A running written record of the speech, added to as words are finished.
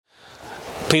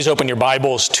Please open your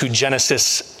Bibles to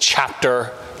Genesis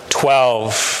chapter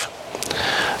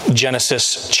 12.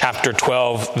 Genesis chapter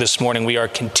 12. This morning we are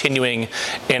continuing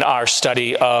in our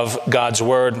study of God's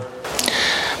Word.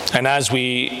 And as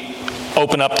we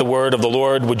open up the Word of the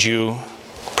Lord, would you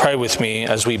pray with me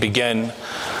as we begin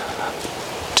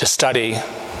to study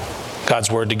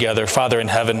God's Word together? Father in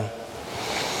heaven,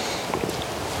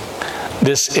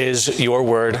 this is your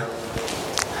Word.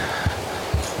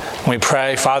 We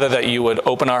pray, Father, that you would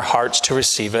open our hearts to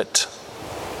receive it,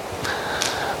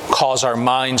 cause our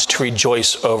minds to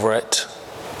rejoice over it,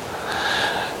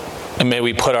 and may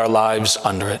we put our lives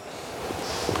under it,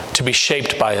 to be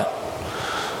shaped by it,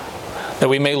 that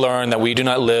we may learn that we do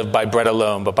not live by bread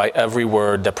alone, but by every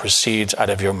word that proceeds out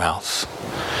of your mouth.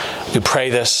 We pray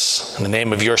this in the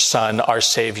name of your Son, our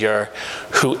Savior,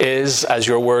 who is, as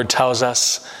your word tells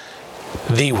us,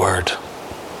 the Word.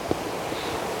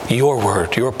 Your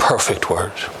word, your perfect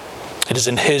word. It is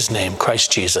in his name,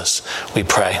 Christ Jesus, we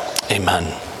pray. Amen.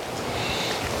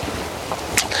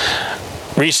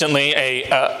 Recently,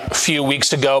 a few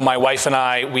weeks ago, my wife and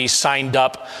I, we signed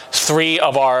up 3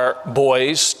 of our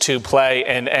boys to play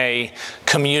in a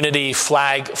community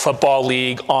flag football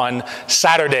league on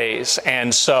Saturdays.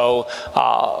 And so,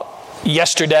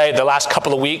 yesterday, the last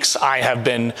couple of weeks, I have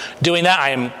been doing that. I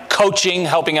am coaching,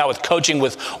 helping out with coaching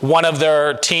with one of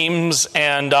their teams.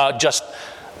 And just,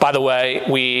 by the way,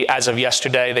 we, as of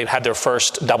yesterday, they've had their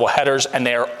first double headers and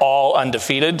they are all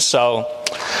undefeated. So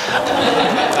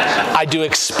I do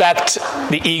expect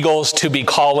the Eagles to be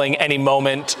calling any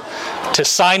moment to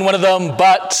sign one of them,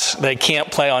 but they can't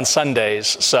play on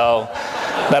Sundays. So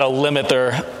that'll limit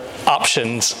their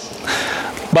options.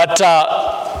 But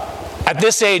at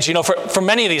this age, you know, for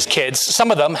many of these kids,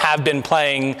 some of them have been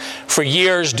playing for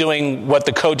years, doing what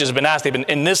the coach has been asked. They've been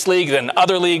in this league, then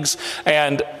other leagues,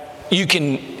 and you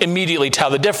can immediately tell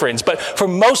the difference. But for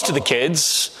most of the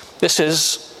kids, this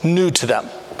is new to them.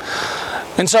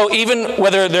 And so even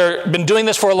whether they've been doing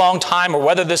this for a long time or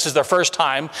whether this is their first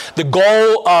time, the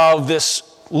goal of this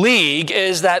league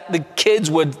is that the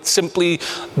kids would simply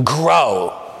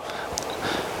grow.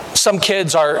 Some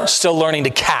kids are still learning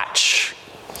to catch.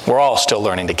 We're all still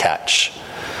learning to catch.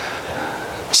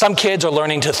 Some kids are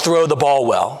learning to throw the ball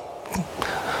well,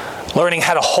 learning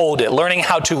how to hold it, learning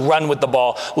how to run with the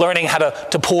ball, learning how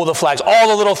to pull the flags, all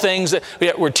the little things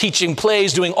that we're teaching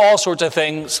plays, doing all sorts of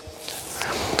things.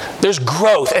 There's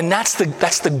growth, and that's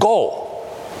the goal.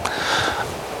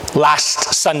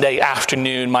 Last Sunday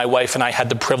afternoon, my wife and I had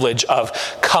the privilege of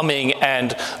coming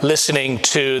and listening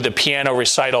to the piano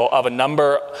recital of a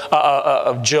number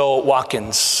of Jill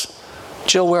Watkins.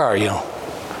 Jill, where are you?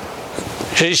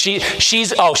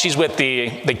 She's with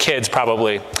the kids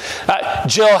probably.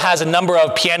 Jill has a number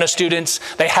of piano students.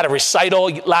 They had a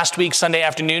recital last week, Sunday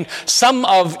afternoon. Some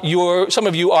of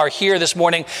you are here this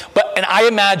morning, and I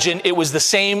imagine it was the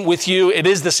same with you. It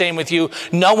is the same with you.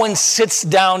 No one sits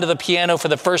down to the piano for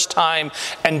the first time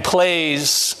and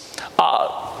plays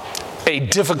a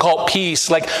difficult piece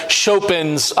like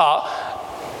Chopin's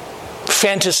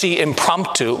Fantasy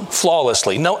Impromptu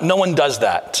flawlessly. No one does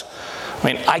that.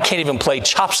 I mean, I can't even play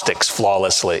chopsticks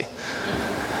flawlessly.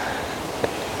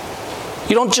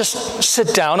 You don't just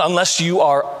sit down unless you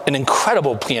are an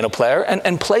incredible piano player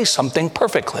and play something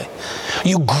perfectly.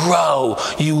 You grow,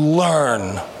 you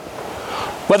learn.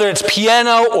 Whether it's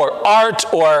piano or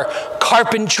art or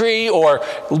carpentry or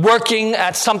working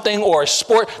at something or a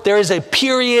sport, there is a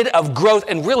period of growth,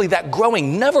 and really that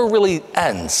growing never really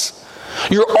ends.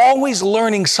 You're always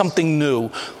learning something new.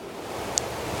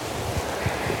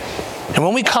 And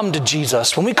when we come to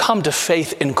Jesus, when we come to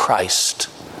faith in Christ,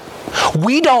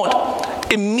 we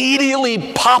don't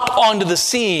immediately pop onto the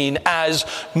scene as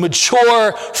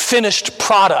mature, finished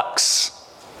products.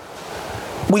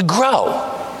 We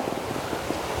grow.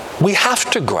 We have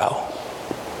to grow.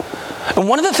 And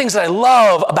one of the things that I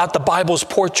love about the Bible's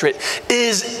portrait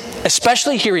is,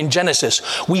 especially here in Genesis,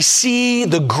 we see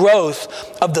the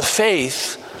growth of the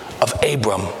faith of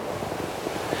Abram.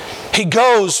 He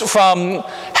goes from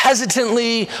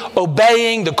hesitantly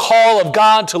obeying the call of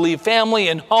God to leave family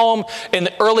and home in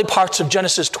the early parts of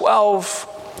Genesis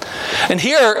 12. And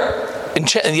here, in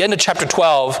the end of chapter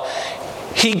 12,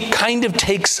 he kind of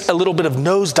takes a little bit of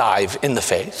nosedive in the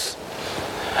faith.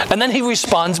 And then he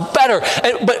responds better.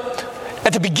 But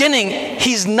at the beginning,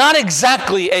 he's not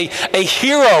exactly a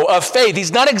hero of faith.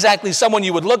 He's not exactly someone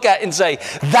you would look at and say,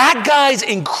 that guy's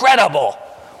incredible.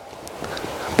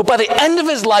 But by the end of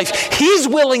his life, he's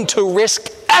willing to risk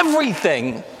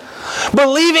everything,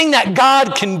 believing that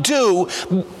God can do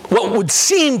what would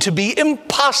seem to be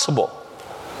impossible.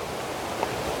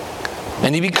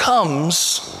 And he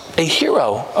becomes a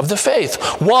hero of the faith,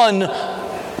 one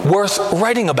worth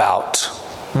writing about,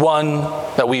 one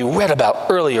that we read about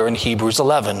earlier in Hebrews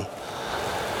 11.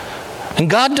 And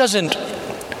God doesn't,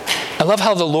 I love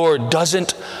how the Lord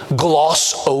doesn't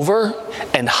gloss over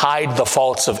and hide the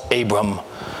faults of Abram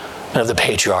and of the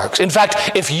patriarchs. In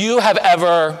fact, if you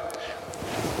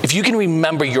can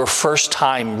remember your first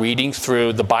time reading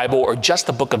through the Bible or just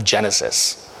the book of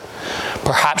Genesis,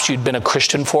 perhaps you'd been a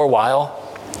Christian for a while.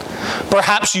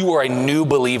 Perhaps you were a new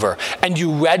believer and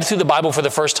you read through the Bible for the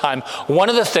first time. One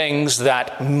of the things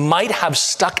that might have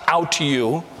stuck out to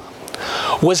you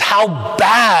was how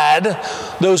bad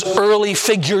those early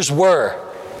figures were.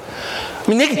 I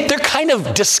mean, they're kind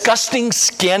of disgusting,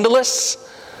 scandalous.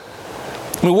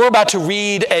 I mean, we're about to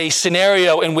read a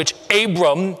scenario in which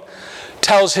Abram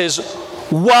tells his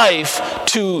wife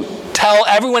to tell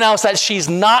everyone else that she's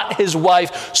not his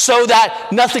wife so that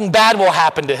nothing bad will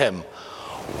happen to him.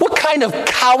 What kind of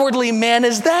cowardly man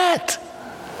is that?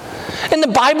 And the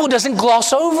Bible doesn't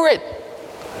gloss over it.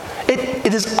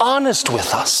 It is honest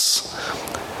with us.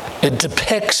 It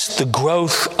depicts the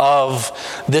growth of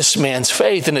this man's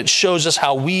faith, and it shows us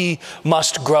how we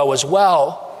must grow as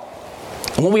well.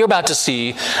 And what we are about to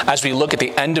see as we look at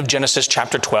the end of Genesis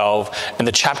chapter 12 and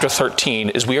the chapter 13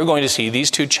 is we are going to see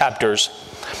these two chapters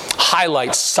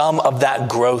highlight some of that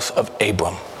growth of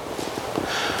Abram.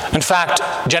 In fact,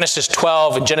 Genesis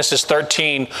 12 and Genesis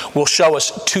 13 will show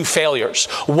us two failures.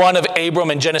 One of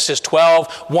Abram in Genesis 12,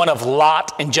 one of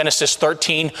Lot in Genesis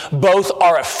 13. Both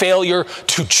are a failure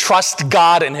to trust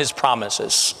God and his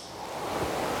promises.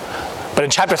 But in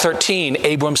chapter 13,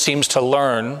 Abram seems to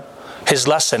learn his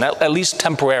lesson, at least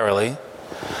temporarily.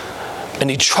 And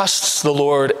he trusts the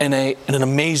Lord in an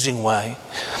amazing way.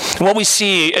 And what we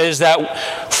see is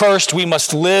that first, we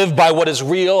must live by what is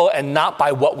real and not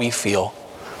by what we feel.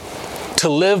 To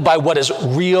live by what is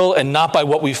real and not by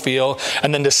what we feel.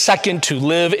 And then the second, to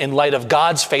live in light of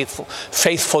God's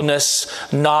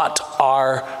faithfulness, not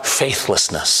our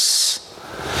faithlessness.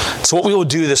 So what we will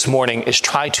do this morning is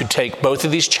try to take both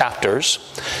of these chapters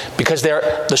because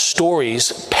the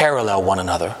stories parallel one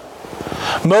another.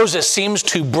 Moses seems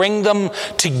to bring them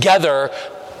together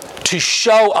to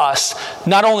show us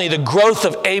not only the growth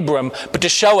of Abram, but to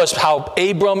show us how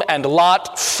Abram and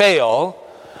Lot fail,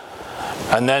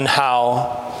 and then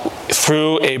how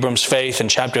through Abram's faith in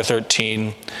chapter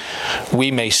 13, we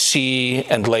may see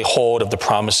and lay hold of the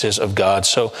promises of God.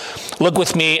 So look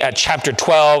with me at chapter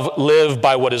 12, live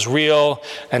by what is real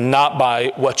and not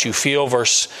by what you feel.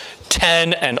 Verse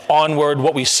 10 and onward,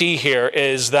 what we see here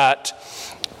is that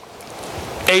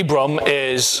Abram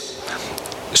is,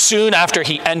 soon after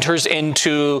he enters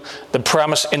into the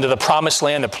promised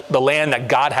land, the land that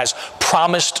God has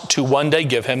promised to one day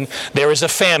give him, there is a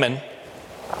famine.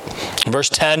 Verse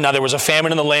 10, now there was a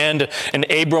famine in the land, and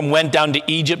Abram went down to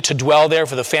Egypt to dwell there,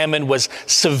 for the famine was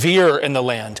severe in the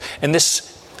land. And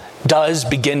this does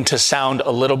begin to sound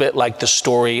a little bit like the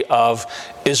story of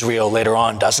Israel later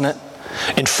on, doesn't it?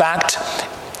 In fact,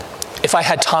 if I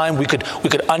had time, we could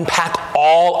unpack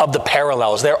all of the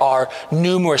parallels. There are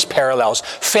numerous parallels.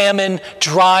 Famine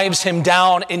drives him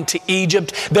down into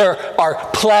Egypt. There are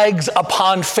plagues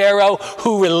upon Pharaoh,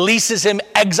 who releases him,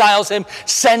 exiles him,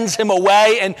 sends him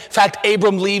away. In fact,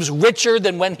 Abram leaves richer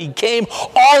than when he came.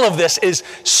 All of this is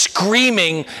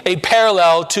screaming a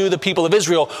parallel to the people of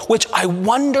Israel, which I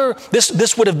wonder,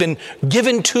 this would have been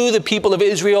given to the people of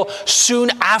Israel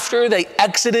soon after they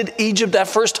exited Egypt that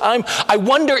first time. I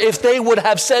wonder if they would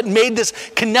have made this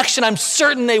connection. I'm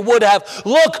certain they would have.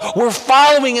 Look, we're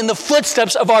following in the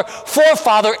footsteps of our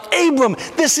forefather Abram.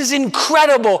 This is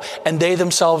incredible. And they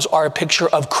themselves are a picture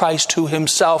of Christ, who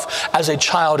himself as a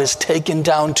child is taken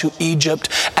down to Egypt.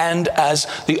 And as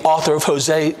the author of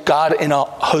Hosea, God in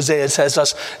Hosea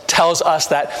tells us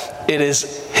that it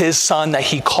is his son that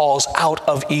he calls out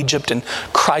of Egypt, and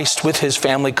Christ with his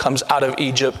family comes out of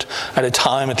Egypt at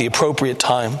the appropriate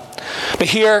time. But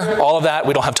here, all of that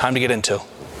we don't have time to get into.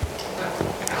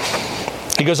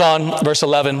 He goes on, verse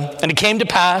 11, and it came to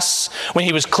pass when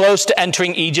he was close to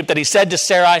entering Egypt that he said to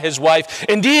Sarai, his wife,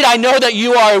 indeed, I know that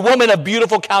you are a woman of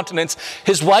beautiful countenance.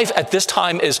 His wife at this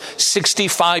time is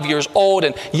 65 years old,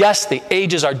 and yes, the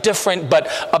ages are different,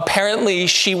 but apparently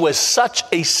she was such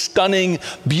a stunning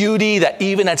beauty that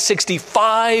even at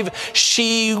 65,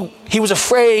 he was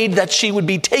afraid that she would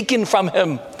be taken from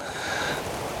him.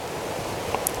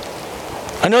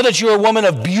 I know that you are a woman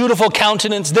of beautiful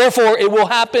countenance, therefore it will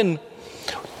happen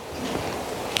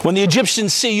when the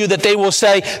Egyptians see you that they will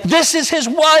say, this is his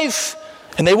wife,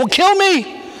 and they will kill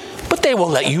me, but they will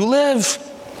let you live.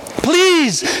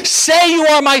 Please say you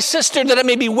are my sister, that it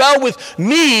may be well with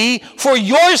me for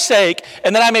your sake,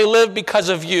 and that I may live because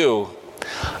of you.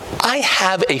 I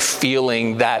have a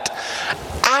feeling that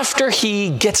after he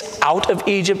gets out of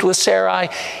Egypt with Sarai,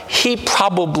 he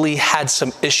probably had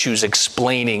some issues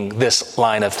explaining this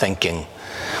line of thinking.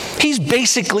 He's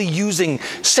basically using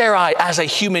Sarai as a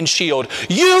human shield.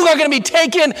 You are going to be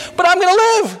taken, but I'm going to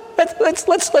live.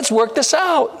 Let's work this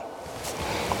out.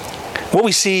 What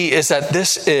we see is that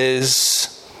this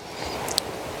is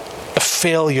a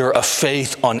failure of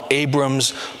faith on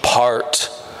Abram's part.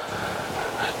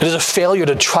 It is a failure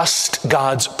to trust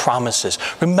God's promises.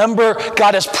 Remember,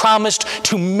 God has promised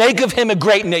to make of him a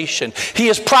great nation. He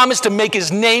has promised to make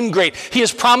his name great. He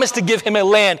has promised to give him a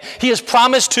land. He has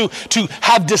promised to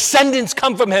have descendants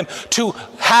come from him, to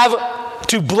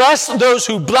bless those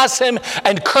who bless him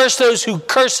and curse those who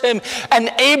curse him. And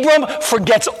Abram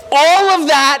forgets all of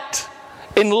that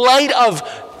in light of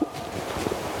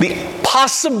the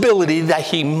possibility that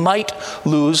he might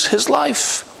lose his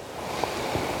life.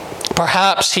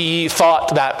 Perhaps he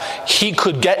thought that he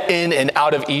could get in and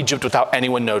out of Egypt without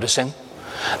anyone noticing.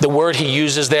 The word he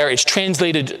uses there is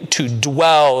translated to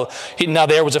dwell. Now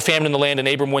there was a famine in the land, and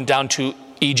Abram went down to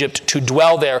Egypt to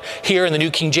dwell there. Here in the New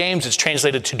King James, it's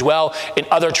translated to dwell. In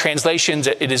other translations,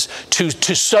 it is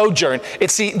to sojourn.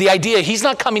 It's the idea he's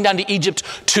not coming down to Egypt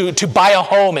to buy a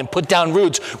home and put down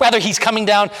roots. Rather, he's coming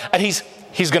down and he's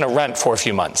going to rent for a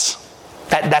few months.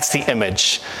 That's the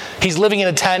image. He's living in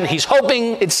a tent. He's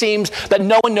hoping, it seems, that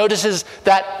no one notices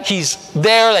that he's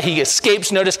there, that he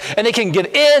escapes notice, and they can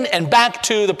get in and back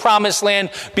to the promised land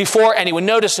before anyone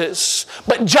notices.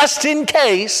 But just in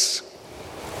case,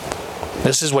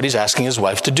 this is what he's asking his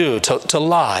wife to do, to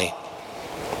lie.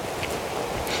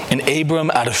 And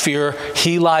Abram, out of fear,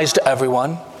 he lies to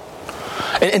everyone.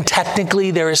 And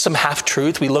technically, there is some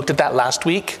half-truth. We looked at that last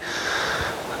week.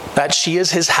 That she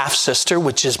is his half-sister,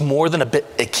 which is more than a bit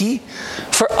icky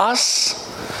for us,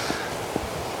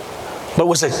 but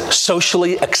was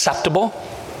socially acceptable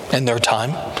in their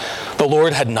time. The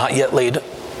Lord had not yet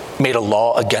made a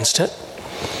law against it.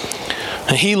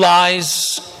 And he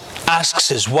lies, asks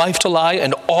his wife to lie,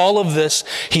 and all of this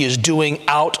he is doing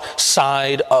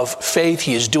outside of faith.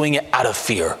 He is doing it out of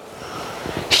fear.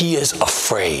 He is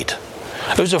afraid.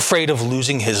 He was afraid of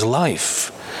losing his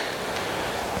life.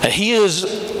 And he is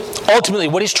ultimately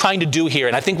what he's trying to do here,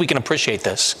 and I think we can appreciate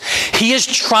this. He is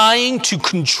trying to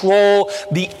control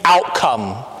the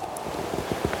outcome.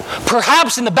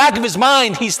 Perhaps in the back of his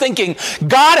mind, he's thinking,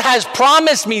 God has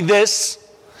promised me this,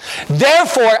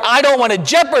 therefore I don't want to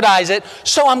jeopardize it,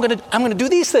 so I'm going to do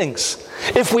these things.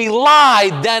 If we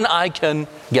lie, then I can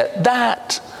get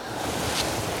that.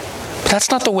 But that's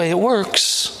not the way it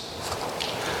works.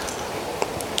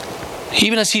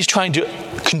 Even as he's trying to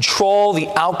control the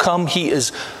outcome, he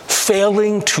is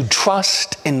failing to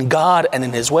trust in God and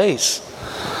in his ways.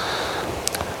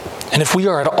 And if we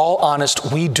are at all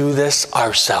honest, we do this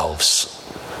ourselves.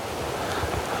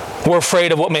 We're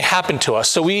afraid of what may happen to us,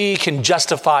 so we can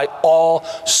justify all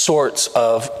sorts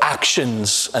of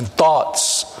actions and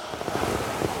thoughts.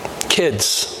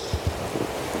 Kids,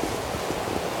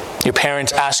 your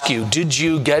parents ask you, did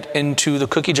you get into the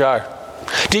cookie jar?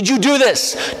 Did you do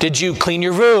this? Did you clean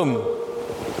your room?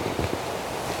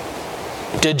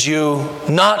 Did you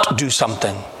not do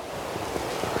something?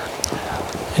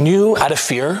 And you, out of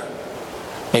fear,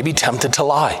 may be tempted to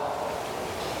lie.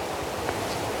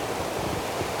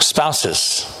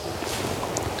 Spouses,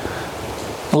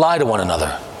 lie to one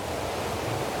another.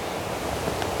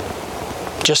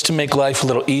 Just to make life a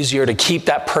little easier, to keep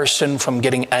that person from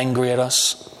getting angry at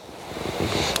us.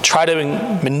 Try to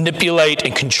manipulate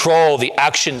and control the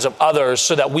actions of others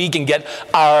so that we can get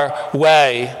our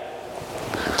way.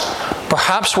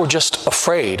 Perhaps we're just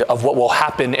afraid of what will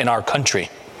happen in our country.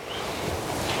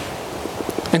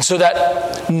 And so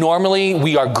that normally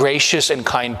we are gracious and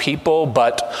kind people,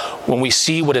 but when we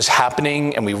see what is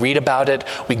happening and we read about it,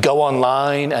 we go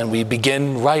online and we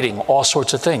begin writing all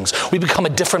sorts of things. We become a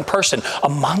different person, a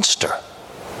monster.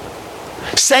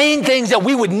 Saying things that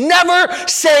we would never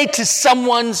say to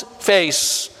someone's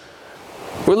face.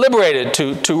 We're liberated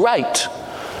to write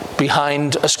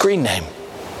behind a screen name.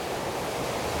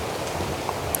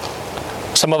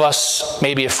 Some of us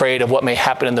may be afraid of what may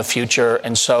happen in the future,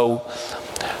 and so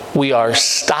we are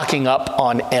stocking up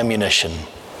on ammunition.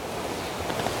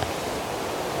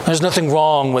 There's nothing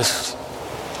wrong with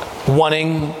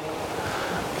wanting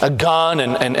a gun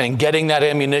and getting that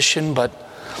ammunition, but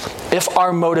if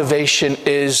our motivation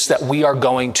is that we are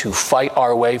going to fight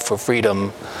our way for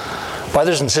freedom,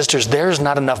 brothers and sisters, there's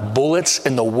not enough bullets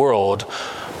in the world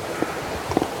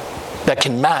that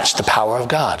can match the power of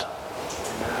God.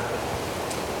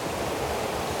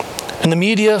 And the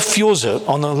media fuels it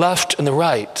on the left and the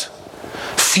right,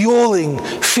 fueling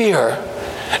fear,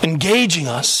 engaging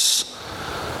us.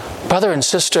 Brother and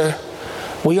sister,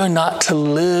 we are not to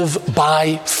live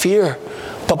by fear,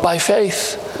 but by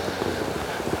faith.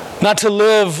 Not to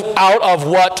live out of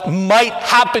what might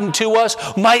happen to us,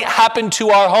 might happen to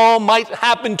our home, might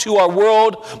happen to our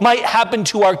world, might happen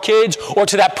to our kids, or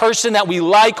to that person that we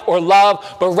like or love,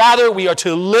 but rather we are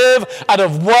to live out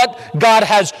of what God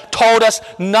has told us,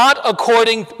 we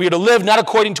are to live not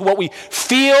according to what we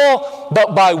feel,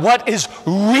 but by what is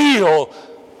real,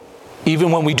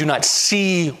 even when we do not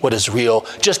see what is real,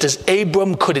 just as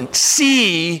Abram couldn't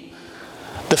see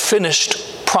the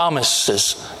finished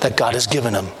promises that God has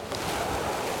given him.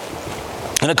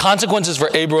 And the consequences for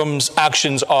Abram's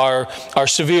actions are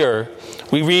severe.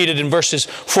 We read it in verses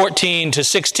 14 to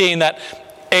 16 that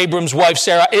Abram's wife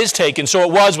Sarah is taken. So it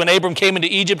was when Abram came into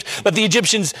Egypt that the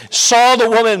Egyptians saw the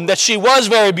woman, that she was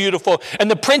very beautiful,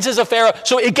 and the princes of Pharaoh.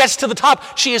 So it gets to the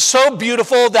top. She is so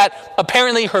beautiful that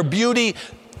apparently her beauty,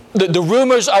 the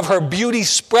rumors of her beauty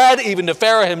spread even to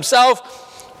Pharaoh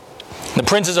himself. The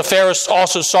princes of Pharaoh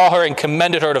also saw her and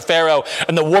commended her to Pharaoh,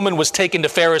 and the woman was taken to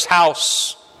Pharaoh's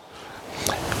house,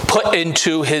 put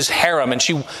into his harem. And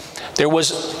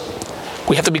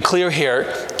we have to be clear here,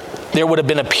 there would have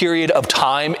been a period of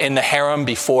time in the harem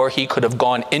before he could have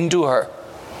gone into her.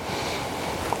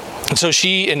 And so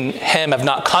she and him have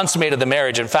not consummated the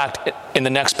marriage. In fact, in the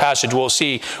next passage, we'll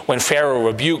see when Pharaoh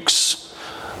rebukes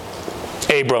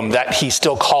Abram that he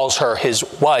still calls her his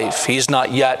wife. He's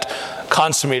not yet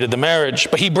consummated the marriage,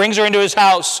 but he brings her into his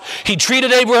house. He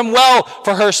treated Abraham well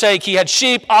for her sake. He had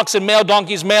sheep, oxen, male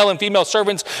donkeys, male and female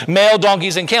servants, male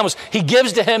donkeys and camels. He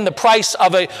gives to him the price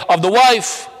of the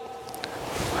wife.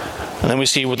 And then we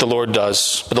see what the Lord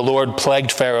does. But the Lord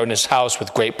plagued Pharaoh and his house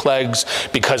with great plagues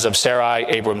because of Sarai,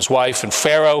 Abram's wife. And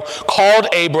Pharaoh called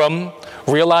Abram,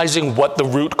 realizing what the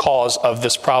root cause of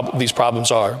these problems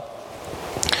are.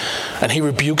 And he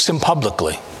rebukes him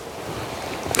publicly.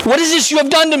 What is this you have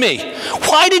done to me?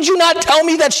 Why did you not tell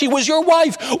me that she was your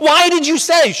wife? Why did you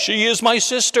say, she is my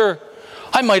sister?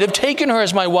 I might have taken her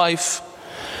as my wife.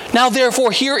 Now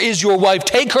therefore, here is your wife.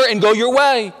 Take her and go your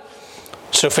way.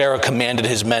 So Pharaoh commanded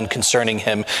his men concerning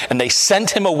him, and they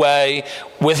sent him away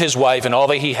with his wife and all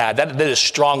that he had. That is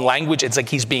strong language. It's like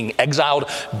he's being exiled,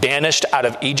 banished out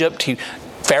of Egypt.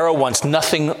 Pharaoh wants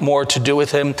nothing more to do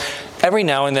with him. Every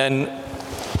now and then,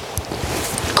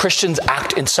 Christians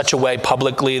act in such a way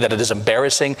publicly that it is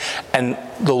embarrassing, and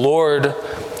the Lord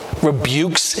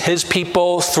rebukes his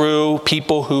people through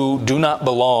people who do not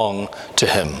belong to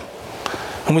him.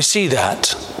 And we see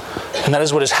that, and that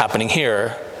is what is happening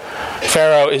here.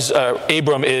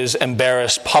 Abram is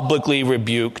embarrassed, publicly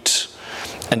rebuked,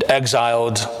 and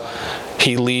exiled.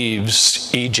 He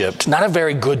leaves Egypt. Not a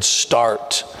very good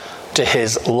start to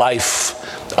his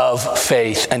life of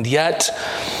faith, and yet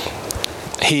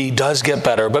he does get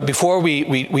better. But before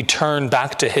we turn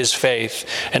back to his faith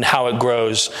and how it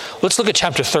grows, let's look at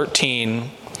chapter 13,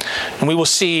 and we will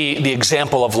see the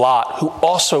example of Lot, who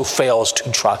also fails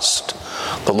to trust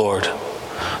the Lord.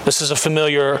 This is a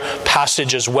familiar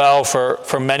passage as well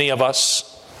for many of us.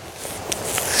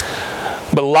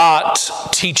 But Lot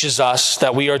teaches us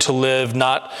that we are to live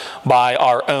not by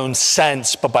our own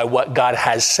sense, but by what God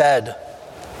has said.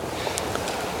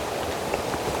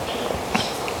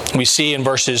 We see in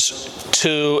verses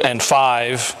 2 and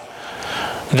 5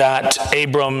 that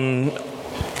Abram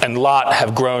and Lot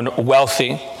have grown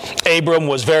wealthy. Abram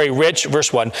was very rich,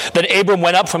 verse 1. Then Abram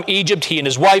went up from Egypt, he and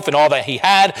his wife and all that he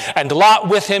had, and Lot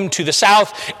with him to the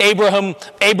south.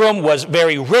 Abram was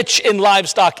very rich in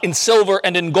livestock, in silver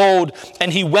and in gold,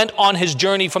 and he went on his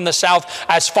journey from the south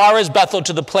as far as Bethel,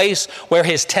 to the place where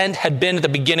his tent had been at the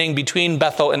beginning between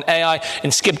Bethel and Ai.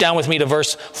 And skip down with me to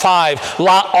verse 5.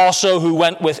 Lot also, who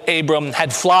went with Abram,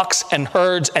 had flocks and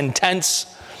herds and tents.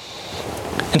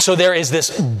 And so there is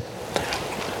this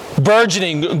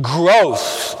burgeoning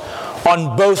growth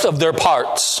on both of their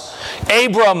parts.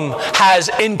 Abram has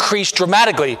increased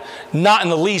dramatically, not in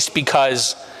the least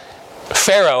because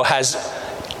Pharaoh has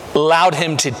allowed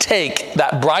him to take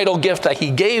that bridal gift that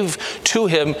he gave to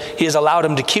him. He has allowed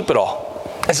him to keep it all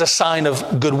as a sign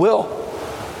of goodwill.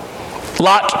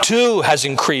 Lot too has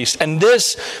increased, and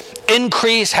this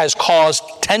increase has caused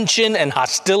tension and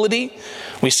hostility.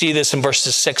 We see this in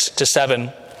verses 6 to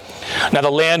 7. Now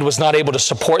the land was not able to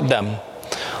support them,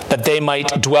 that they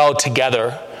might dwell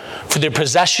together, for their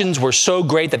possessions were so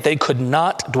great that they could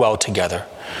not dwell together.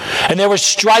 And there was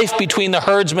strife between the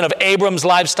herdsmen of Abram's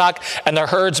livestock and the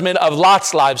herdsmen of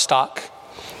Lot's livestock.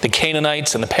 the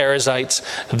Canaanites and the Perizzites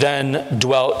then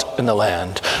dwelt in the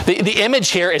land. The image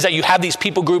here is that you have these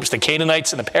people groups, the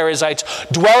Canaanites and the Perizzites,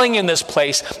 dwelling in this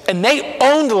place, and they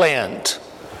owned land.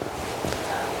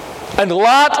 And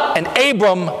Lot and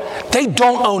Abram, they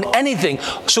don't own anything.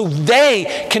 So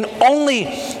they can only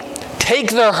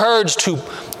take their herds to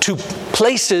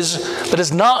places that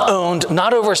is not owned,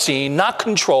 not overseen, not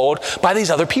controlled by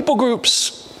these other people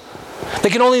groups. They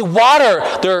can only water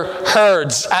their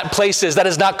herds at places that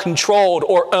is not controlled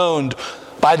or owned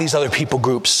by these other people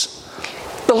groups.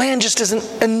 The land just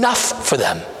isn't enough for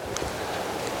them.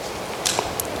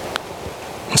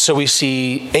 So we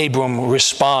see Abram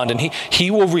respond, and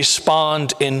he will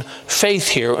respond in faith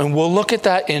here, and we'll look at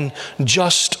that in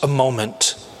just a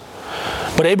moment.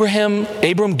 But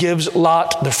Abram gives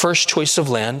Lot the first choice of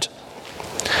land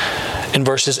in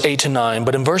verses 8 to 9.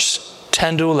 But in verse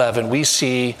 10 to 11, we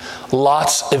see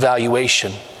Lot's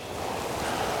evaluation.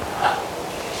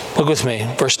 Look with me,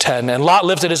 verse 10. And Lot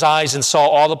lifted his eyes and saw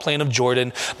all the plain of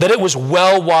Jordan, that it was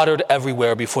well watered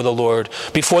everywhere before the Lord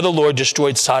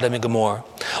destroyed Sodom and Gomorrah.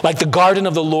 Like the garden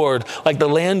of the Lord, like the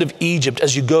land of Egypt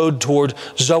as you go toward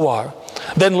Zoar.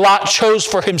 Then Lot chose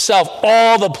for himself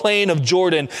all the plain of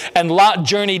Jordan, and Lot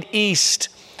journeyed east,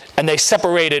 and they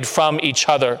separated from each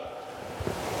other.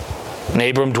 And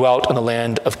Abram dwelt in the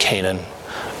land of Canaan,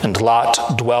 and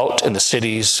Lot dwelt in the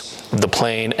cities of the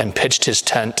plain and pitched his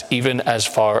tent even as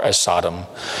far as Sodom.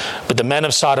 But the men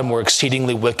of Sodom were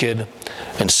exceedingly wicked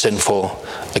and sinful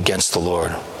against the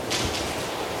Lord.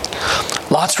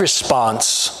 Lot's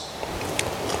response,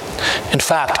 in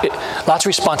fact, Lot's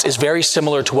response is very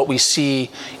similar to what we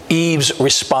see Eve's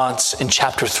response in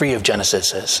chapter 3 of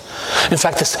Genesis is. In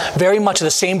fact, this very much the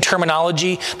same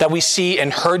terminology that we see in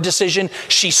her decision.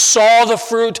 She saw the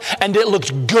fruit and it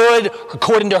looked good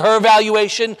according to her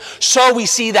evaluation. So we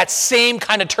see that same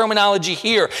kind of terminology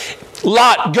here.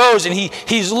 Lot goes and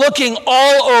he's looking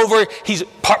all over. He's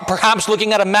perhaps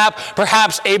looking at a map.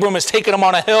 Perhaps Abram has taken him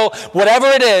on a hill. Whatever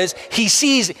it is, he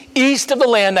sees east of the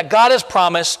land that God has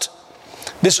promised,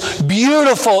 this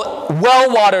beautiful,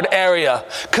 well-watered area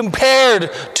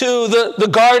compared to the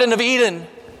Garden of Eden.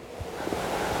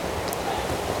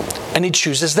 And he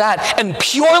chooses that. And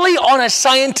purely on a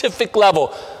scientific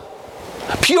level,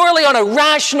 purely on a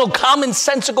rational,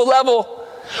 commonsensical level,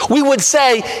 we would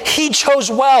say he chose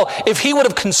well. If he would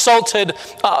have consulted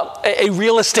a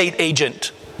real estate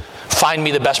agent, find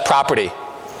me the best property.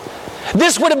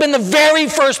 This would have been the very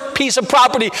first piece of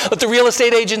property that the real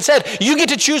estate agent said, you get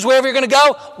to choose wherever you're going to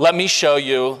go. Let me show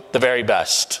you the very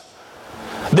best.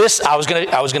 I was going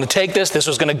to take this. This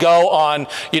was going to go on,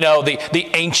 the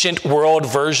ancient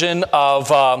world version of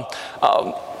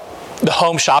the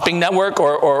Home Shopping Network,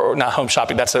 or not Home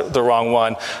Shopping. That's the wrong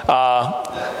one.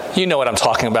 You know what I'm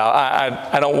talking about.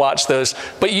 I don't watch those.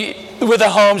 But with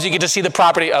the homes, you get to see the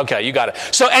property. Okay, you got it.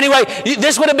 So anyway,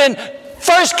 this would have been.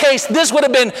 First case, this would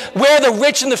have been where the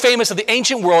rich and the famous of the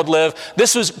ancient world live.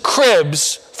 This was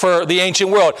cribs for the ancient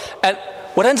world. And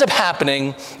what ends up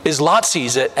happening is Lot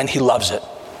sees it and he loves it.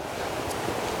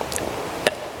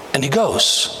 And he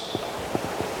goes.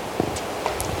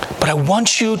 But I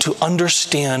want you to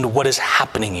understand what is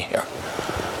happening here.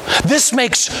 This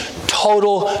makes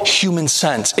total human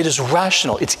sense. It is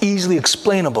rational. It's easily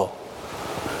explainable.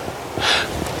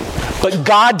 But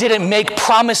God didn't make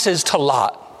promises to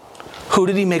Lot. Who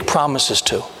did he make promises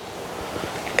to?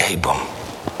 Abram.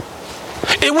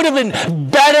 It would have been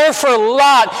better for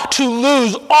Lot to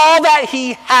lose all that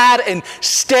he had and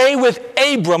stay with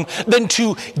Abram than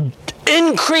to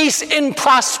increase in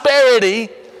prosperity,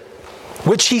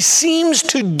 which he seems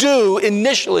to do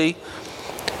initially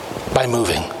by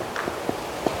moving.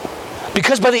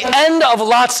 Because by the end of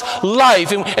Lot's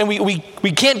life, and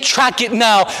we can't track it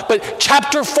now, but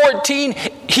chapter 14,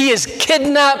 he is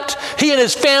kidnapped, he and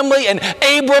his family, and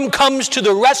Abram comes to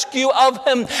the rescue of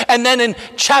him. And then in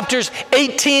chapters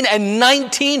 18 and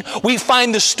 19, we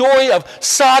find the story of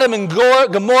Sodom and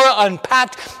Gomorrah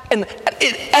unpacked. And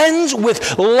it ends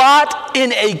with Lot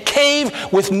in a cave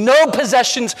with no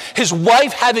possessions, his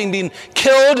wife having been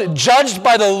killed, judged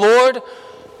by the Lord.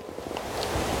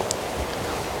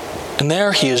 And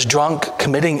there he is drunk,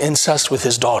 committing incest with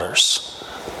his daughters.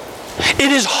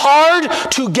 It is hard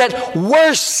to get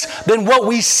worse than what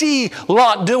we see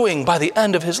Lot doing by the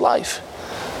end of his life.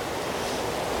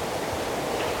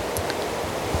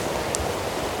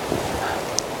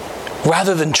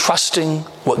 Rather than trusting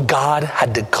what God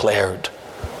had declared,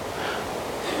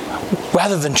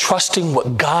 rather than trusting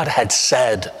what God had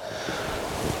said,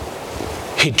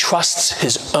 he trusts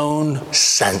his own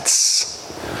sense.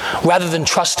 Rather than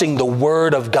trusting the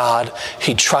word of God,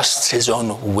 he trusts his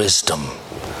own wisdom.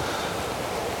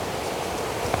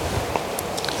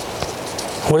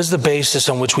 What is the basis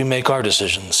on which we make our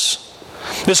decisions?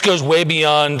 This goes way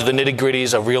beyond the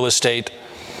nitty-gritties of real estate.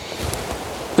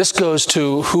 This goes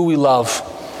to who we love.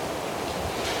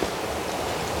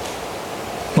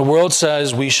 The world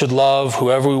says we should love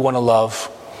whoever we want to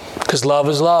love, because love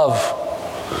is love.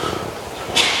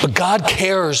 But God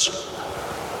cares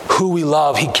who we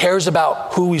love. He cares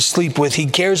about who we sleep with. He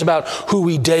cares about who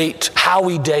we date, how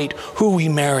we date, who we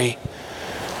marry.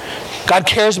 God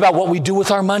cares about what we do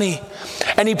with our money.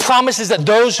 And He promises that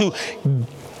those who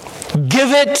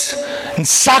give it and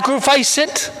sacrifice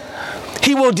it,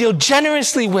 He will deal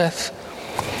generously with.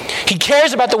 He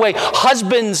cares about the way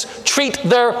husbands treat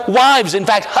their wives. In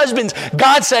fact, husbands,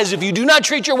 God says, if you do not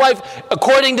treat your wife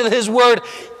according to His word,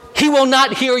 He will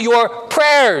not hear your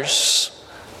prayers.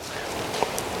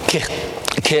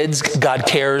 Kids, God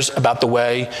cares about the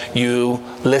way you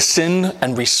listen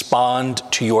and respond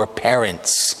to your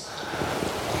parents.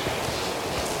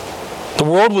 The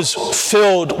world was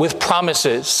filled with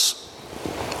promises,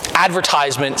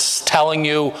 advertisements telling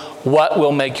you what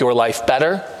will make your life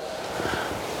better.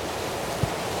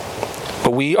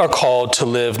 But we are called to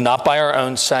live not by our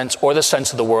own sense or the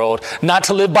sense of the world, not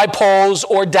to live by polls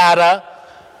or data,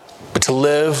 but to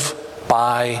live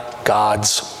by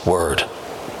God's word.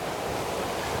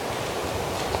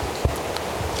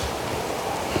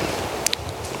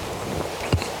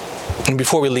 And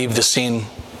before we leave this scene,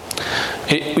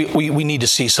 we need to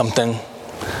see something.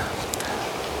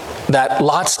 That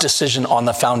Lot's decision on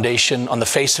the foundation, on the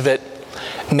face of it,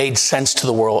 made sense to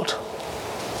the world.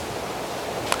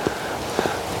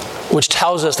 Which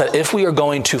tells us that if we are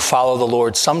going to follow the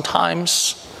Lord,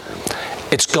 sometimes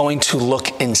it's going to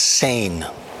look insane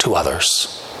to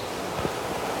others.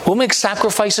 We'll make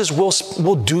sacrifices.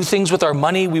 We'll do things with our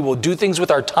money. We will do things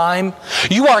with our time.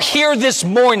 You are here this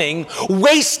morning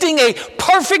wasting a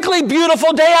perfectly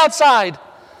beautiful day outside.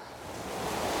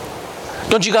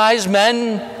 Don't you guys,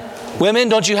 men, women,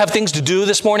 don't you have things to do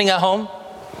this morning at home?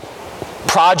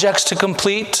 Projects to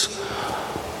complete?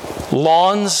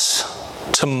 Lawns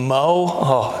to mow?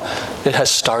 Oh, it has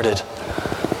started.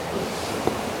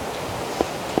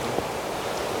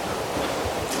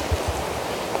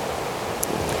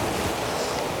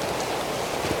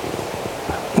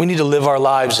 We need to live our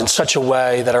lives in such a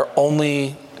way that are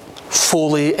only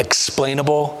fully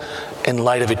explainable in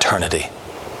light of eternity.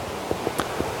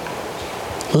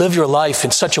 Live your life in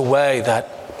such a way that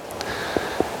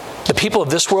the people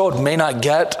of this world may not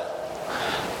get,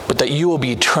 but that you will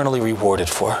be eternally rewarded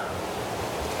for.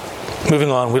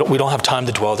 Moving on, we don't have time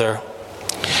to dwell there.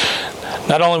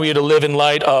 Not only are we to live in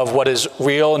light of what is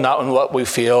real, not in what we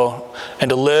feel, and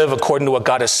to live according to what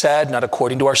God has said, not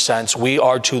according to our sense, we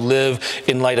are to live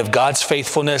in light of God's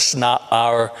faithfulness, not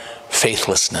our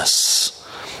faithlessness.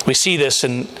 We see this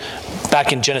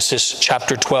back in Genesis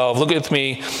chapter 12. Look with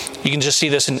me. You can just see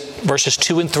this in verses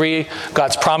 2 and 3.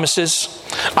 God's promises.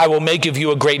 I will make of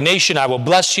you a great nation. I will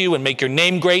bless you and make your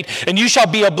name great, and you shall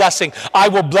be a blessing. I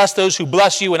will bless those who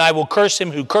bless you, and I will curse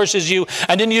him who curses you.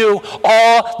 And in you,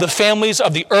 all the families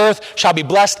of the earth shall be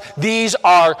blessed. These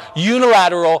are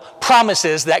unilateral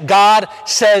promises that God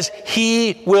says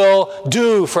He will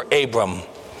do for Abram.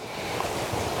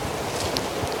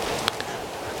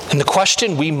 And the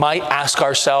question we might ask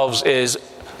ourselves is,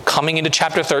 coming into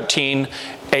chapter 13,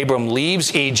 Abram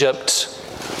leaves Egypt.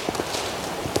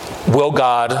 Will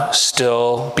God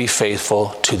still be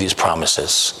faithful to these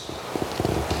promises?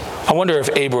 I wonder if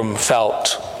Abram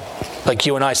felt like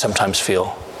you and I sometimes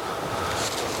feel.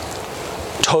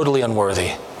 Totally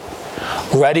unworthy.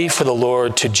 Ready for the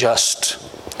Lord to just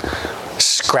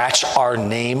scratch our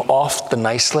name off the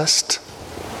nice list.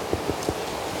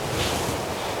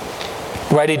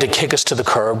 Ready to kick us to the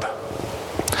curb.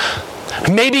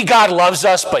 Maybe God loves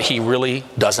us, but He really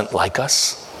doesn't like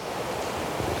us.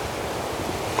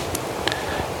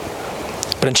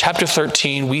 But in chapter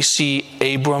 13, we see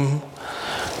Abram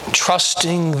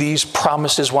trusting these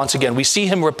promises once again. We see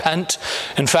him repent.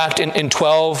 In fact, in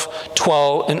chapter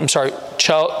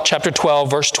 12,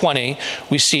 verse 20,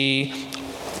 we see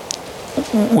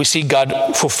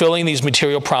God fulfilling these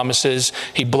material promises.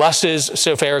 He blesses,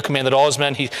 so Pharaoh commanded all his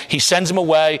men. He sends him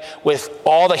away with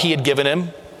all that he had given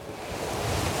him.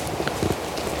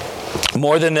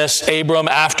 More than this, Abram,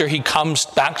 after he comes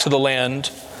back to the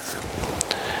land,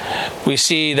 we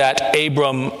see that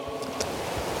Abram,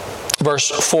 verse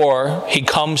 4, he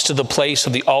comes to the place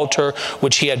of the altar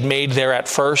which he had made there at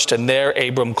first, and there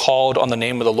Abram called on the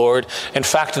name of the Lord. In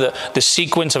fact, the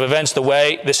sequence of events, the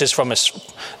way, this is from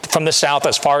the south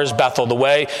as far as Bethel, the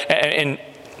way, and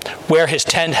where his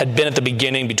tent had been at the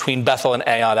beginning between Bethel and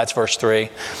Ai, that's verse 3.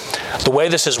 The way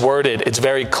this is worded, it's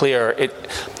very clear.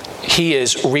 he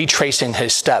is retracing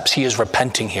his steps. He is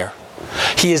repenting here.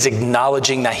 He is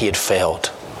acknowledging that he had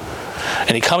failed.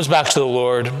 And he comes back to the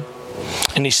Lord,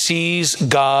 and he sees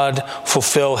God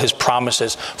fulfill his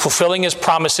promises, fulfilling his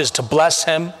promises to bless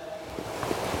him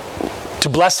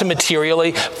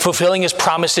materially, fulfilling his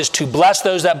promises to bless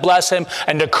those that bless him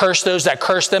and to curse those that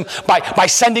curse them. By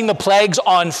sending the plagues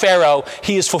on Pharaoh,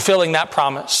 he is fulfilling that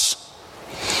promise.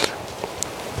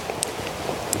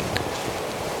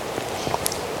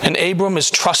 And Abram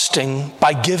is trusting,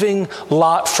 by giving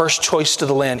Lot first choice to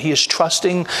the land, he is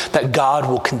trusting that God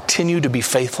will continue to be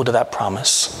faithful to that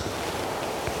promise.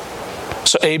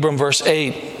 So Abram, verse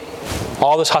 8,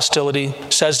 all this hostility,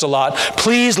 says to Lot,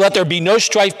 "Please let there be no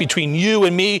strife between you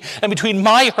and me, and between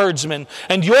my herdsmen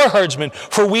and your herdsmen,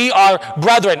 for we are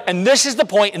brethren." And this is the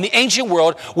point in the ancient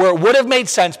world where it would have made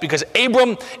sense, because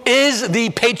Abram is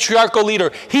the patriarchal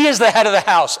leader. He is the head of the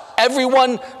house.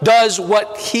 Everyone does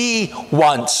what he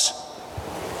wants.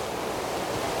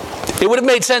 It would have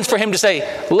made sense for him to say,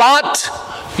 "Lot,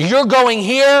 you're going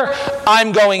here,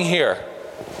 I'm going here."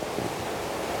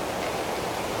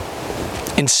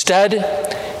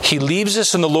 Instead, he leaves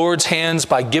this in the Lord's hands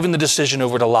by giving the decision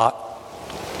over to Lot.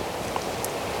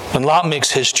 And Lot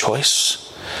makes his choice.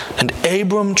 And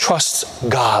Abram trusts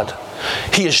God.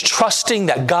 He is trusting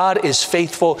that God is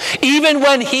faithful, even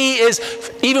when he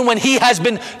has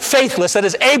been faithless, that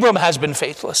is, Abram has been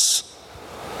faithless.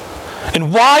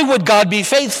 And why would God be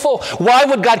faithful? Why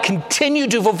would God continue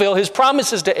to fulfill his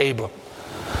promises to Abram?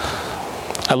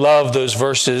 I love those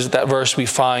verses, that verse we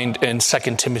find in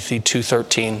 2 Timothy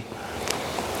 2:13.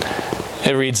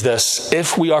 It reads this: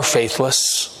 "If we are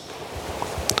faithless,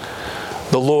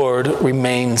 the Lord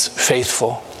remains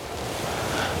faithful,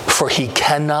 for he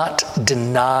cannot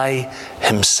deny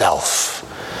himself."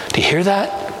 Do you hear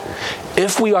that?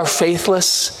 If we are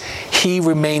faithless, he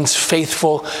remains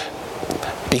faithful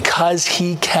because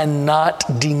he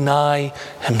cannot deny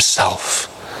himself.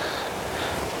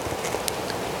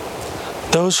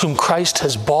 Those whom Christ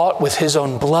has bought with his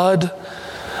own blood,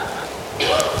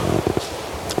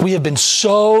 we have been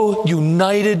so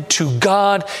united to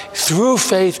God through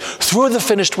faith, through the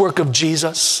finished work of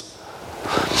Jesus,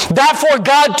 that for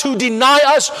God to deny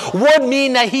us would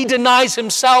mean that he denies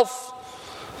himself.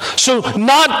 So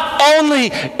not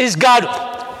only is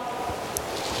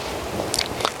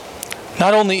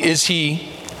he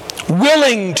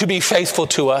willing to be faithful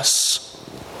to us,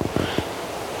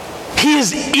 he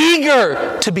is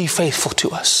eager to be faithful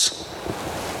to us.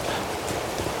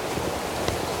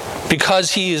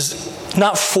 Because he is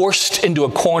not forced into a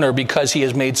corner because he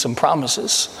has made some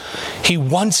promises. He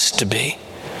wants to be,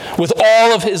 with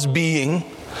all of his being,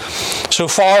 so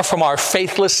far from our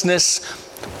faithlessness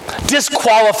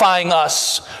disqualifying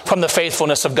us from the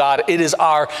faithfulness of God. It is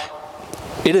our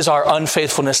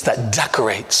unfaithfulness that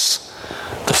decorates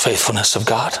the faithfulness of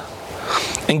God.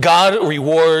 And God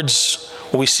rewards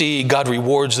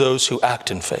those who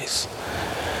act in faith.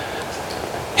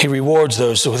 He rewards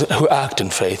those who act in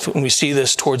faith. And we see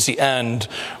this towards the end,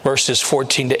 verses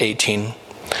 14 to 18.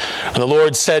 "And the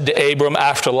Lord said to Abram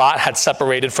after Lot had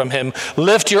separated from him,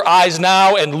 'Lift your eyes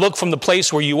now and look from the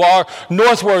place where you are,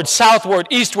 northward, southward,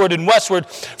 eastward, and westward.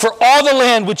 For all the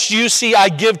land which you see I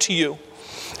give to you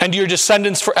and to your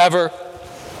descendants forever.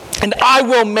 And I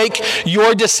will make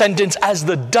your descendants as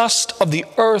the dust of the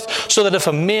earth, so that if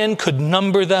a man could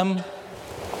number them,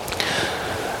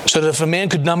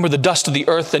 the dust of the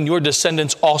earth, then your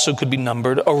descendants also could be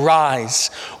numbered. Arise,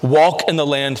 walk in the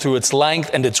land through its length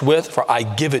and its width, for I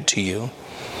give it to you.'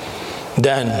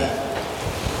 Then,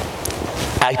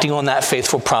 acting on that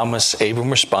faithful promise,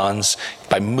 Abram responds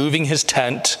by moving his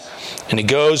tent, and he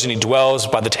goes and he dwells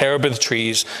by the terebinth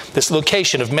trees, this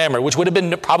location of Mamre, which would have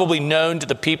been probably known to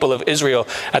the people of Israel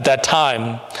at that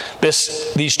time.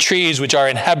 These trees which are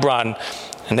in Hebron,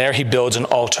 and there he builds an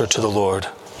altar to the Lord."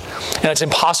 And it's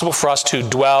impossible for us to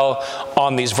dwell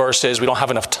on these verses. We don't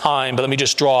have enough time, but let me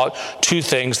just draw out two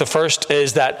things. The first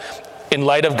is that in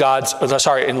light of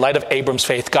Abram's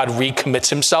faith, God recommits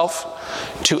himself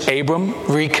to Abram,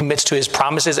 recommits to his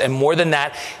promises, and more than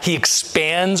that, he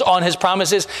expands on his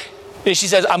promises. She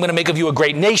says, "I'm going to make of you a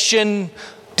great nation.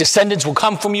 Descendants will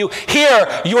come from you.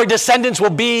 Here, your descendants will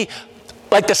be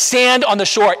like the sand on the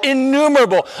shore,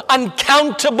 innumerable,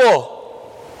 uncountable."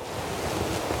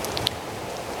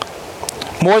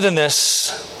 More than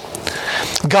this,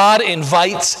 God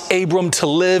invites Abram to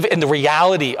live in the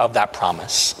reality of that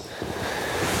promise.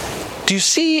 Do you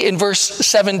see in verse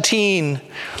 17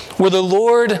 where the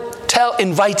Lord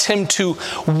invites him to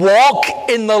walk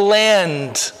in the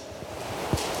land?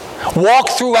 walk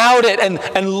throughout it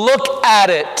and look at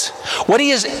it. What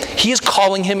he is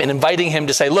calling him and inviting him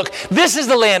to say, look, this is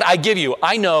the land I give you.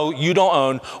 I know you don't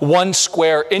own 1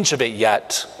 square inch of it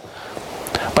yet,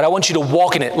 but I want you to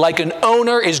walk in it like an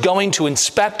owner is going to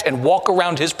inspect and walk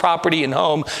around his property and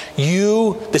home.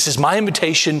 This is my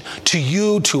invitation to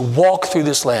you to walk through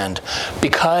this land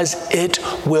because it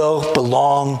will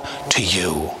belong to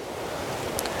you.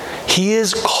 He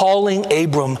is calling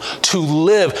Abram to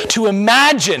live, to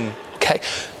imagine,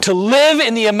 to live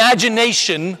in the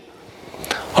imagination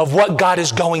of what God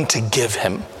is going to give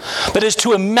him. That is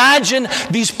to imagine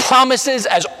these promises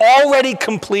as already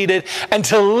completed and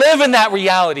to live in that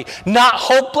reality, not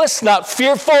hopeless, not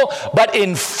fearful, but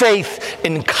in faith,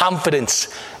 in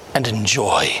confidence, and in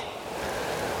joy.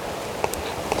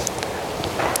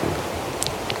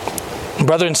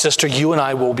 Brother and sister, you and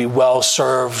I will be well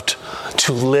served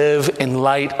to live in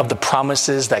light of the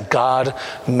promises that God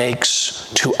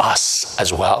makes to us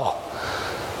as well.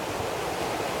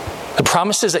 The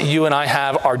promises that you and I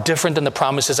have are different than the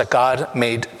promises that God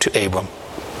made to Abram.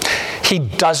 He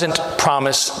doesn't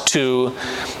promise to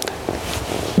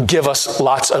give us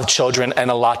lots of children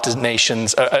and a lot of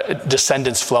nations,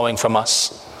 descendants flowing from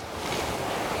us.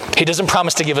 He doesn't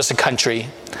promise to give us a country.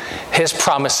 His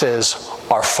promises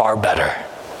are far better.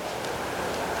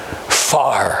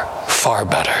 Far, far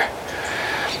better.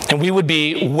 And we would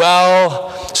be well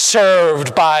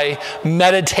served by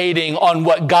meditating on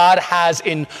what God has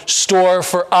in store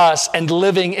for us and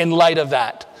living in light of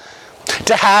that.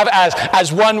 To have,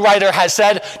 as one writer has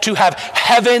said, to have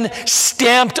heaven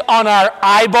stamped on our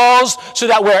eyeballs so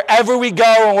that wherever we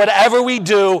go and whatever we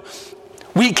do,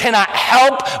 we cannot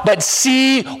help but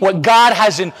see what God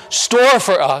has in store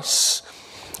for us.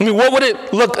 I mean, what would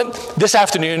it look this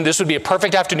afternoon? This would be a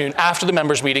perfect afternoon after the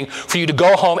members' meeting for you to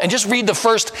go home and just read the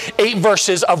first 8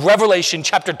 verses of Revelation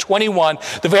chapter 21,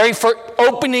 the very first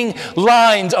opening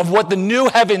lines of what the new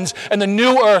heavens and the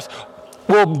new earth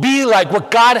will be like,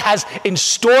 what God has in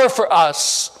store for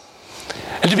us.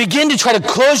 And to begin to try to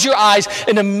close your eyes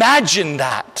and imagine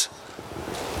that.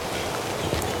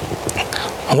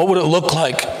 And what would it look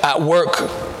like at work,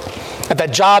 at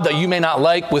that job that you may not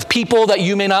like, with people that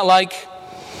you may not like?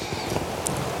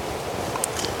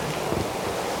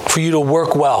 For you to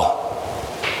work well,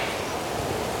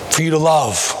 for you to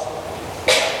love,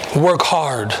 work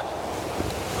hard,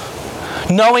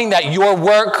 knowing that your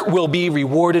work will be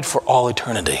rewarded for all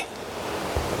eternity.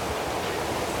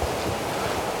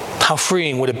 How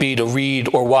freeing would it be to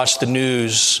read or watch the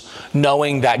news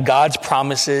knowing that God's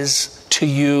promises to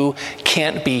you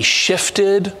can't be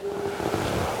shifted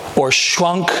or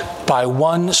shrunk by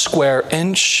 1 square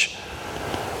inch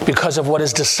because of what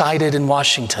is decided in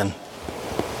Washington?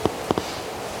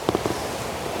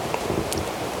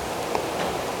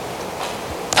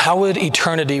 How would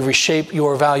eternity reshape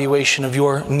your evaluation of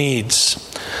your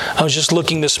needs? I was just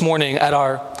looking this morning at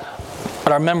our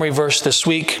memory verse this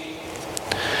week.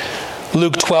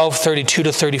 Luke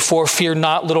 12:32-34. Fear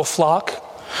not, little flock,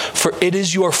 for it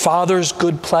is your Father's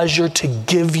good pleasure to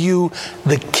give you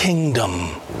the kingdom.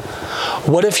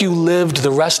 What if you lived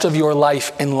the rest of your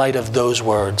life in light of those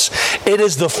words? It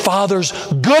is the Father's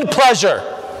good pleasure,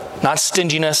 not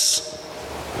stinginess.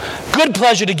 Good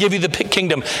pleasure to give you the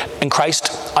kingdom. And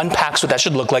Christ unpacks what that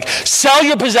should look like. Sell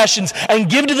your possessions and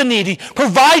give to the needy.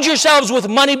 Provide yourselves with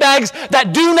money bags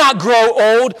that do not grow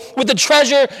old, with the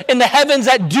treasure in the heavens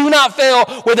that do not fail,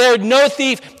 where there no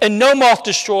thief and no moth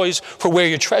destroys. For where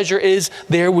your treasure is,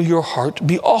 there will your heart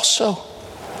be also.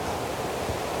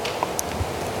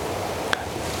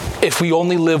 If we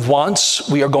only live once,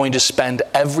 we are going to spend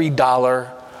every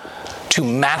dollar to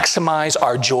maximize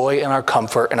our joy and our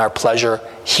comfort and our pleasure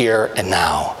here and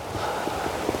now.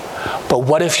 But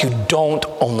what if you don't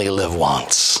only live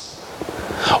once?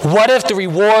 What if the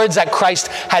rewards that Christ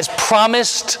has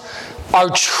promised are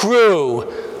true?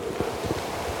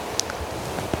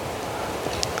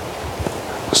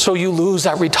 So you lose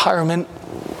that retirement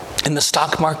in the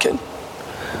stock market.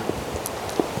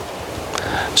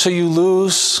 So you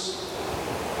lose.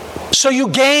 So you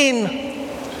gain.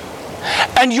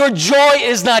 And your joy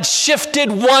is not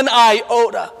shifted 1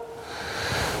 iota.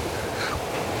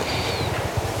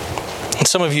 And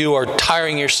some of you are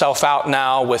tiring yourself out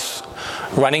now with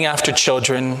running after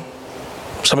children.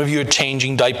 Some of you are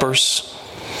changing diapers,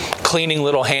 cleaning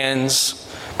little hands,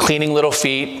 cleaning little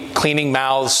feet, cleaning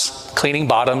mouths, cleaning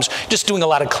bottoms, just doing a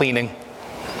lot of cleaning.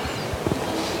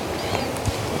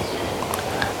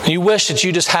 You wish that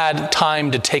you just had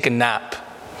time to take a nap,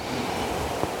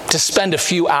 to spend a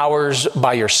few hours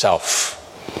by yourself.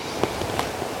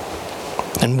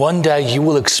 And one day you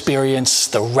will experience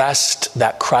the rest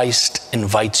that Christ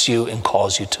invites you and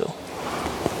calls you to.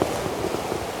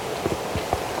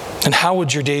 And how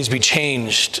would your days be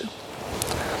changed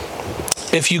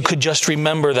if you could just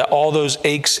remember that all those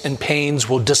aches and pains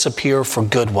will disappear for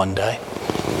good one day?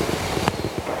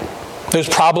 Those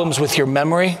problems with your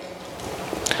memory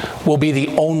will be the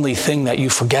only thing that you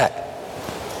forget.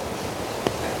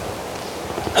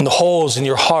 And the holes in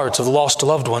your hearts of the lost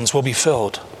loved ones will be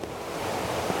filled.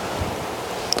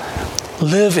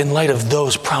 Live in light of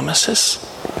those promises.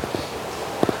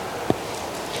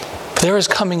 There is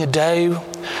coming a day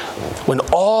when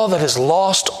all that is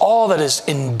lost, all that is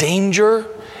in danger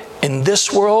in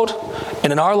this world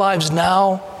and in our lives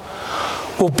now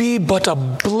will be but a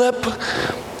blip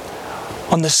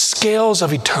on the scales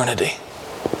of eternity.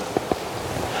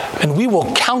 And we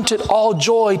will count it all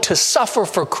joy to suffer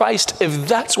for Christ if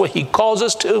that's what He calls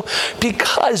us to,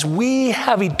 because we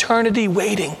have eternity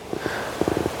waiting.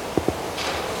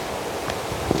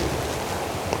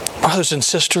 Brothers and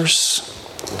sisters,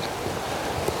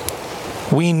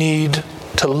 we need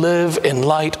to live in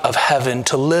light of heaven,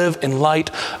 to live in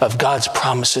light of God's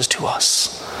promises to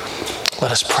us.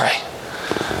 Let us pray.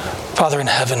 Father in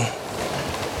heaven,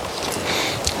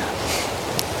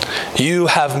 You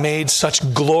have made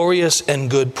such glorious and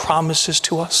good promises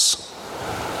to us.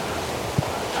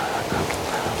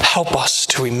 Help us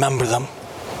to remember them.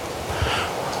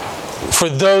 For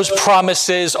those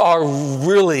promises are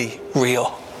really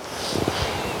real.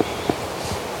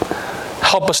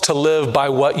 Help us to live by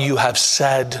what You have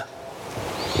said,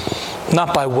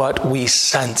 not by what we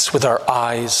sense with our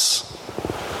eyes,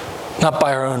 not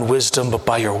by our own wisdom, but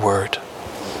by Your word.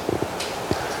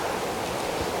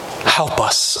 Help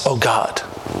us, O God,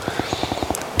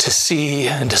 to see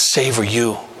and to savor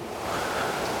You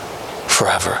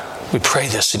forever. We pray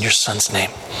this in Your Son's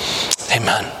name.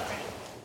 Amen.